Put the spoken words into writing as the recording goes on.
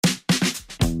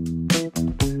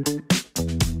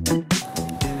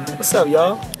What's up,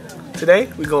 y'all? Today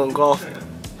we going golfing,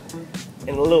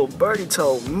 and a little birdie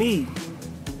told me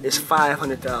it's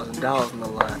 $500,000 on the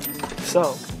line.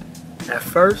 So at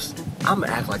first I'm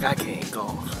gonna act like I can't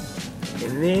golf,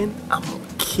 and then I'm gonna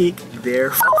kick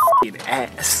their f***ing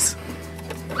ass.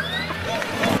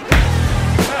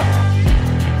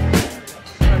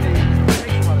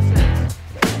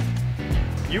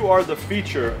 You are the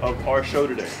feature of our show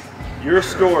today. Your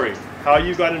story, how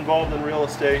you got involved in real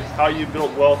estate, how you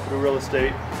built wealth through real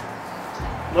estate.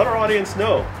 Let our audience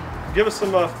know. Give us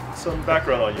some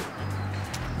background on you.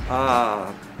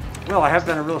 Well, I have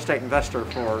been a real estate investor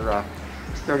for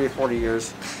 30 or 40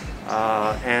 years.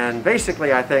 And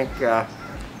basically, I think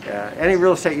any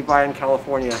real estate you buy in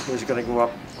California is going to go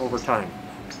up over time.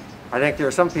 I think there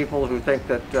are some people who think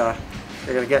that they're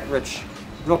going to get rich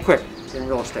real quick in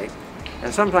real estate.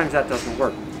 And sometimes that doesn't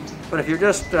work. But if you're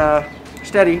just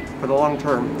steady for the long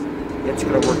term, it's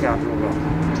going to work out real well.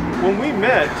 When we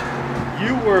met,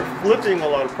 you were flipping a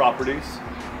lot of properties,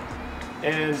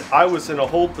 and I was in a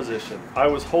hold position. I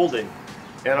was holding,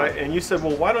 and you said,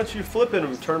 well, why don't you flip it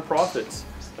and turn profits?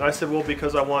 And I said, well,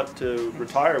 because I want to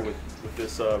retire with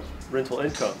this rental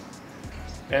income.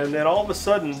 And then all of a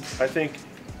sudden, I think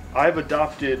I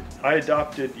adopted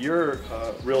your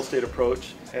real estate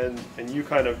approach, and you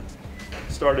kind of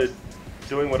started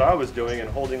doing what I was doing and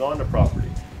holding on to property.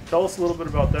 Tell us a little bit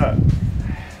about that.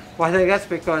 Well, I think that's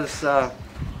because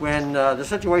when the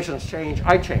situations change,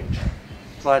 I change,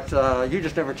 but you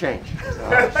just never change.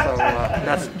 So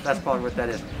that's probably what that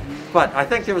is. But I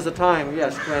think there was a time,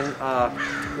 yes, when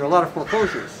there were a lot of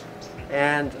foreclosures,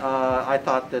 and I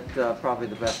thought that probably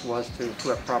the best was to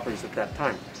flip properties at that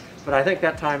time. But I think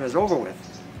that time is over with.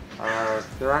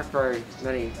 There aren't very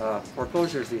many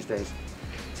foreclosures these days.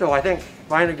 So I think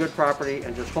buying a good property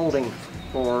and just holding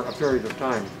for a period of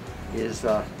time is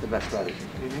the best strategy.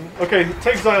 Mm-hmm. Okay,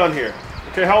 take Zion here.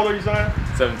 Okay, how old are you, Zion?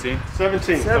 17.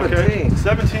 17. 17. Okay.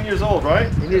 17 years old, right?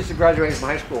 He needs to graduate from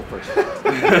high school first.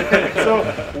 So,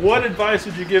 what advice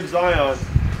would you give Zion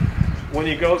when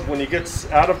he gets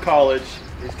out of college,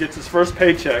 he gets his first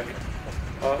paycheck?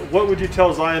 What would you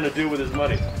tell Zion to do with his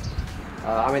money?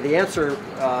 I mean, the answer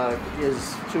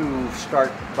is to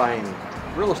start buying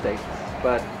real estate.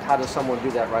 But how does someone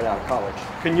do that right out of college?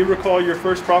 Can you recall your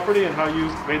first property and how you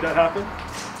made that happen?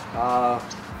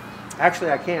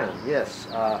 Actually, I can, yes.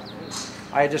 I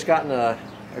had just gotten a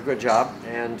good job,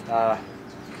 and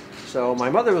so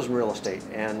my mother was in real estate,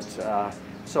 and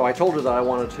so I told her that I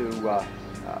wanted to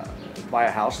buy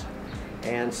a house,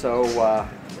 and so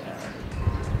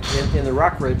in the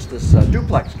Rockridge, this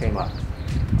duplex came up.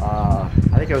 I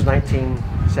think it was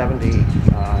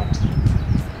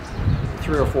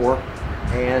 1973 or 4.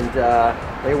 And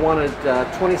they wanted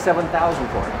 $27,000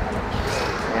 for it,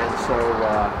 and so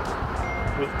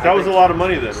that was a lot of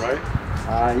money then, right?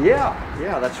 Yeah,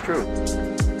 that's true.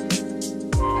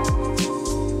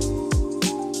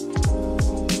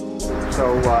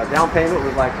 So down payment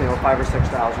was like $5,000 or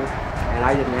 $6,000, and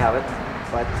I didn't have it,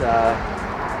 but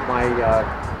my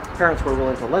parents were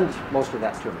willing to lend most of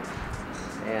that to me,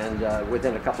 and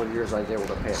within a couple of years I was able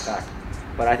to pay it back.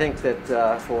 But I think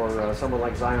that for someone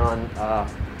like Zion,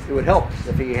 it would help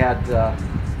if he had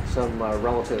some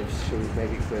relatives who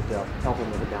maybe could help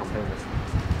him with a down payment.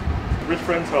 Rich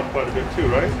friends help quite a bit too,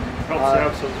 right? Helps to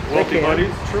have some wealthy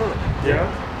buddies. Sure. Yeah.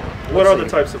 What are the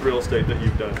types of real estate that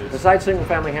you've done? Besides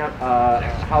single-family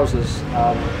houses,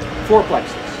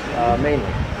 fourplexes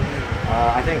mainly.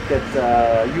 I think that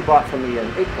you bought from me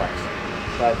an 8-plex,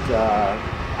 but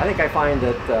I think I find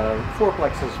that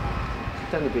fourplexes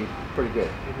tend to be pretty good.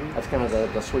 Mm-hmm. That's kind of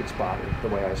the sweet spot, the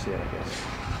way I see it, I guess.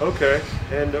 Okay.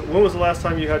 And when was the last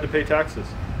time you had to pay taxes?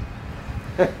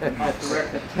 Off the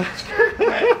record.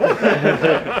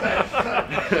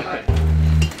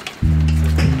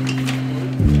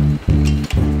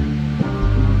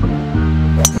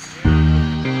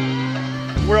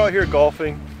 We're out here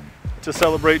golfing to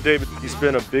celebrate David. He's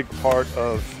been a big part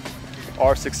of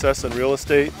our success in real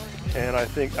estate. And I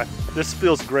think this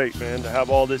feels great, man, to have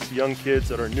all these young kids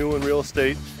that are new in real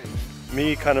estate.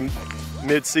 Me kind of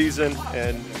mid-season,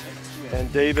 and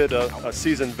David a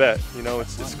seasoned vet.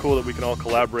 It's cool that we can all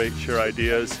collaborate, share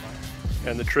ideas,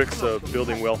 and the tricks of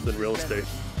building wealth in real estate.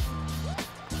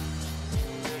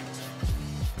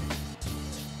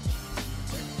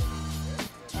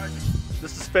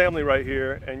 This is family right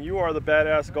here, and you are the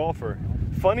badass golfer.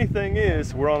 Funny thing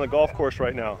is, we're on the golf course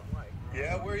right now.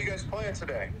 Yeah, where are you guys playing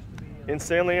today? In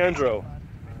San Leandro.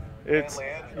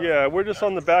 Yeah, we're just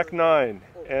on the back 9,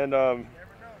 and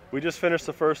we just finished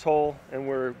the first hole, and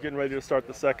we're getting ready to start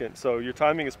the second. So your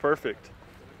timing is perfect.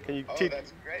 Can you teach?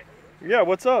 That's great. Yeah,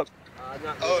 what's up?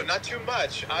 Oh, not too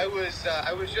much. I was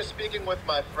just speaking with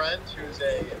my friend who's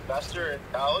a investor in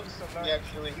Dallas.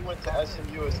 He went to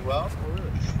SMU as well,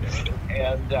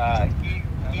 and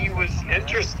he was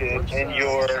interested in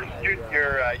your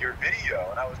video,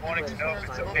 and I was wanting to know if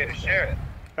it's okay to share it.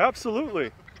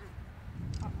 Absolutely.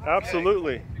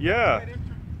 Absolutely. Yeah.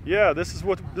 Yeah, this is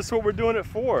what we're doing it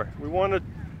for. We want to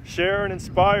share and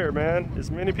inspire, man,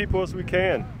 as many people as we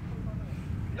can.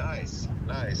 Nice,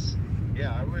 nice.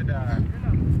 Yeah, I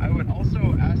would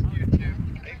also ask you to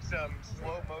make some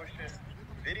slow motion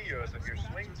videos of your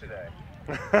swing today.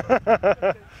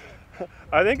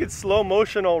 I think it's slow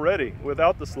motion already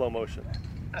without the slow motion.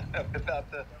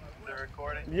 Without the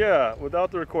recording? Yeah,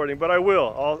 without the recording, but I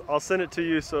will. I'll send it to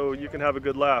you so you can have a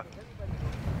good laugh.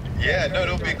 Yeah, no,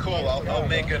 it'll be cool. I'll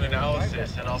make an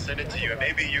analysis and I'll send it to you. And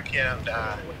maybe you can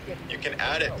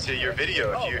add it to your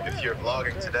video if you're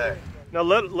vlogging today. Now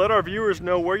let our viewers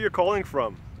know where you're calling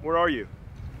from. Where are you?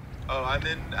 Oh,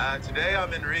 today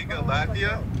I'm in Riga,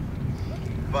 Latvia,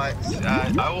 but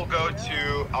I will go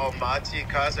to Almaty,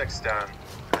 Kazakhstan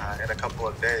in a couple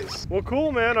of days. Well,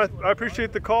 cool, man. I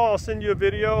appreciate the call. I'll send you a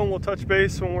video and we'll touch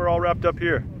base when we're all wrapped up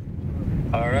here.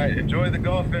 All right, enjoy the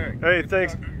golf, Eric. Hey,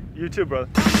 thanks. You too, brother.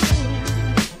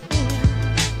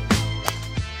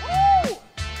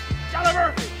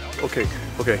 Okay,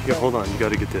 yeah, hold on. You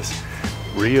got to get this.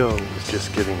 Rio is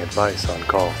just giving advice on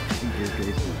golf.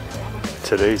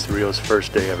 Today's Rio's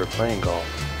first day ever playing golf,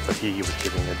 but he was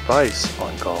giving advice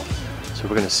on golf. So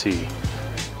we're gonna see.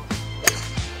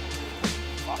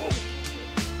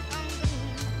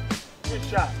 Good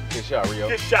shot. Good shot, Rio.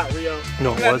 Good shot, Rio.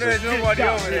 No, it wasn't. Nobody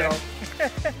over there.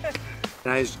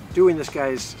 And I was doing this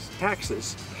guy's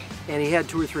taxes, and he had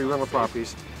 2 or 3 rental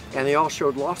properties, and they all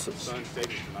showed losses.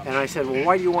 And I said, well,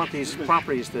 why do you want these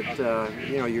properties that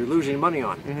you're losing money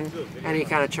on? And he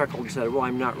kind of chuckled and said, well,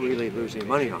 I'm not really losing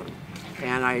money on them.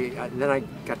 And then I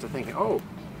got to thinking, oh,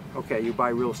 okay, you buy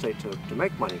real estate to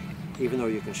make money, even though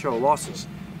you can show losses.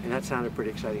 And that sounded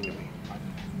pretty exciting to me.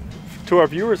 To our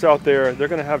viewers out there, they're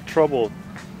gonna have trouble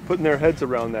putting their heads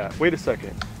around that. Wait a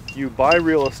second. You buy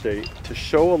real estate to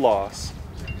show a loss,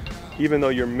 even though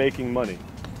you're making money.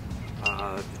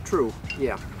 True,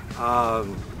 yeah.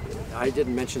 I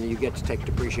didn't mention that you get to take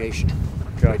depreciation,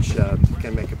 Okay. which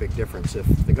can make a big difference. If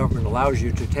the government allows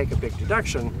you to take a big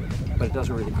deduction, but it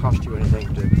doesn't really cost you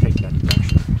anything to take that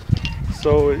deduction.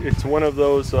 So it's one of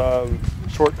those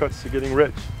shortcuts to getting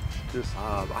rich. Just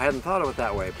I hadn't thought of it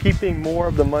that way. keeping more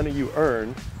of the money you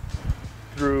earn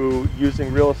through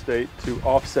using real estate to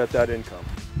offset that income.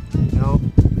 No,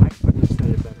 I couldn't have said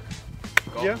it better.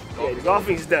 Golf, Yeah? golf The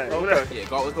golfing's done. Okay. Yeah,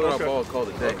 golf. Let's go to our ball. Call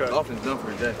it a day. Okay. Golfing's done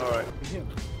for the day. All right.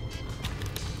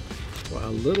 Well,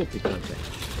 a little picante.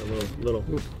 A little.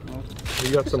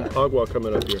 We got some agua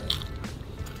coming up here.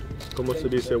 Como se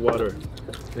dice water?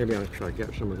 Maybe I'll try to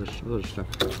get some of this other stuff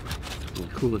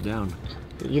and cool it down.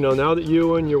 You know, now that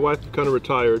you and your wife have kind of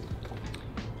retired,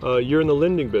 you're in the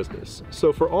lending business.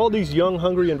 So for all these young,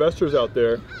 hungry investors out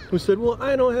there who said, well,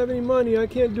 I don't have any money, I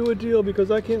can't do a deal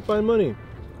because I can't find money,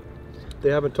 they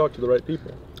haven't talked to the right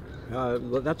people.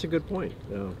 Well, that's a good point.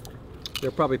 There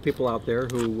are probably people out there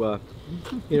who,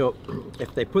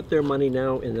 if they put their money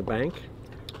now in the bank,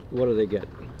 what do they get?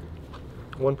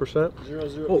 1%?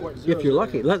 Oh, if you're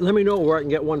lucky. Let me know where I can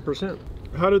get 1%.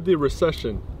 How did the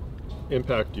recession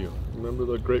impact you? Remember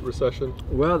the Great Recession?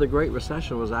 Well, the Great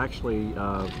Recession was actually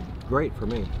great for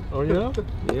me. Oh yeah?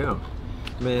 Yeah.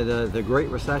 I mean, the Great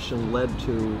Recession led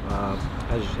to,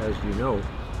 as you know,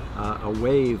 a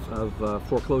wave of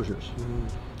foreclosures.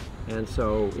 And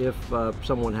so if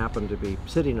someone happened to be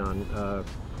sitting on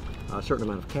a certain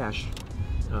amount of cash,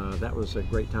 that was a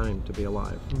great time to be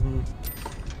alive.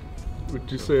 Would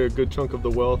you say a good chunk of the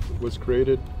wealth was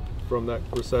created from that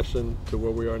recession to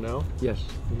where we are now? Yes.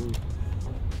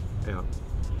 Yeah.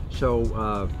 So,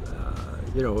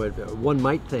 one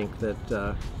might think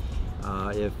that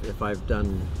if I've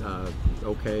done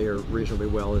okay or reasonably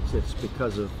well, it's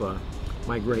because of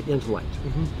my great intellect.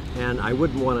 And I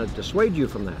wouldn't want to dissuade you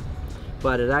from that,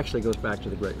 but it actually goes back to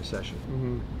the Great Recession.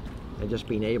 And just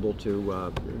being able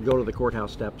to go to the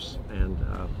courthouse steps and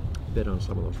bid on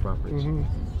some of those properties.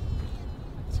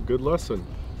 It's a good lesson.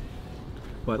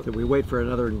 But did we wait for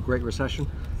another Great Recession?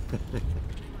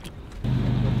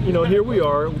 You know, here we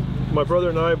are. My brother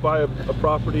and I buy a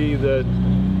property that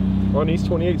on East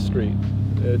 28th Street.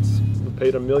 We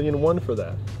paid $1.1 million for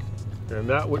that, and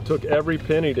that took every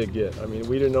penny to get. I mean,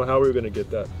 we didn't know how we were going to get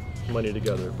that money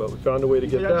together, but we found a way to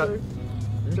get that.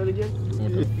 Say that again?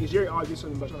 Because you're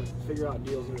obviously trying to figure out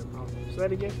deals that are impossible. Say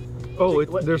that again? Oh,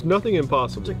 there's nothing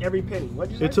impossible. It took every penny. What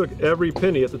did you say? It took every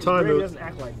penny at the time. Gary doesn't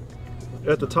act like it.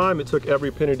 at the time, it took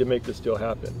every penny to make this deal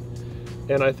happen.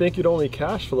 And I think it only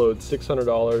cash flowed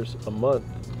 $600 a month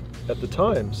at the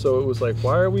time. So it was like,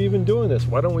 why are we even doing this?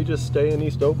 Why don't we just stay in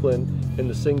East Oakland in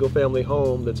the single family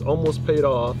home that's almost paid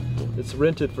off? It's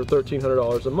rented for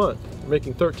 $1,300 a month. We're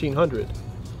making $1,300.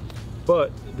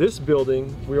 But this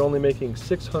building, we're only making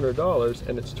 $600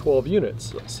 and it's 12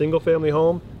 units. Single family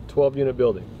home, 12 unit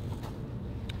building.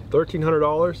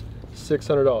 $1,300,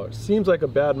 $600. Seems like a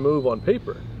bad move on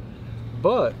paper.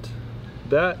 But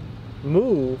that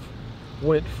move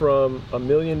went from $1.1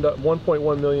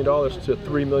 million to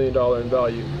 $3 million in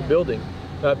value. The building.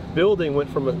 That building went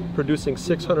from producing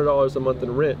 $600 a month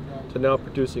in rent to now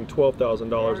producing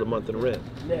 $12,000 a month in rent.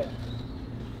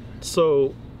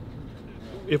 So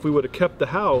if we would have kept the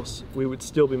house, we would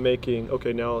still be making,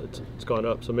 okay, now it's gone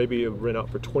up, so maybe it would rent out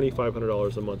for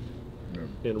 $2,500 a month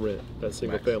in rent, that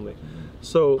single family.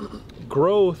 So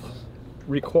growth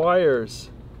requires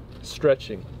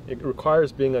stretching. It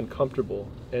requires being uncomfortable.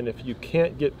 And if you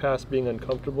can't get past being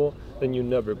uncomfortable, then you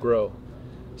never grow.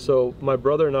 So my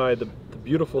brother and I, the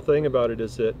beautiful thing about it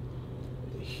is that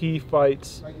he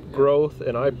fights growth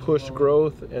and I push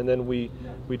growth, and then we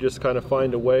just kind of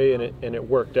find a way, and it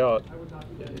worked out.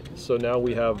 So now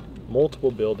we have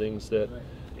multiple buildings that,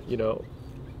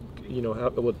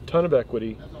 have with a ton of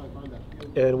equity,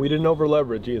 and we didn't over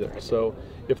leverage either. So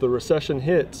if the recession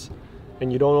hits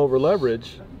and you don't over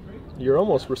leverage, you're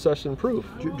almost recession proof.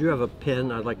 Do you have a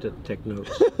pen? I'd like to take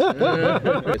notes.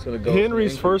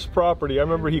 Henry's first property, I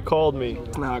remember he called me.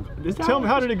 Tell me,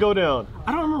 how did it go down?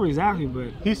 I don't remember exactly, but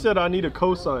He said, I need a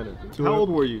co-signer. How old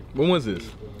were you? When was this?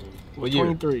 What year?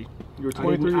 23. You were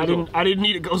 23 years old. I didn't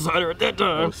need a co-signer at that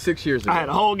time. Oh, 6 years ago. I had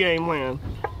a whole game plan.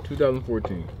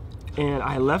 2014. And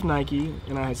I had left Nike,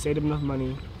 and I had saved up enough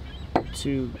money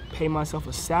to pay myself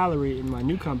a salary in my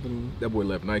new company. That boy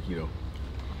left Nike though.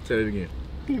 Say it again.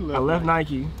 I left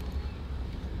Nike.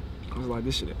 I was like,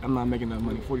 this shit, I'm not making enough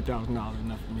money. $40,000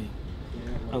 enough for me.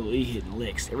 Oh, he hitting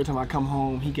licks. Every time I come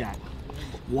home, he got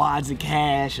wads of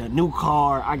cash, a new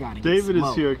car. I gotta get David smoked.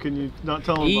 is here. Can you not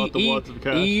tell him about the wads of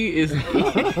cash? Is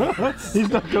He's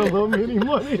not gonna loan me any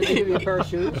money. Did he give you a pair of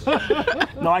shoes?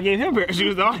 No, I gave him a pair of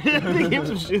shoes though. I didn't give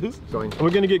him some shoes. We're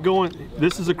gonna get going.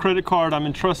 This is a credit card. I'm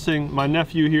entrusting my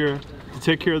nephew here to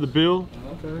take care of the bill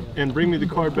and bring me the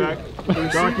card back.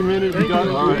 Documented. We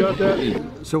got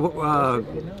that. So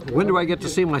when do I get to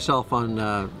see myself on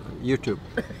YouTube?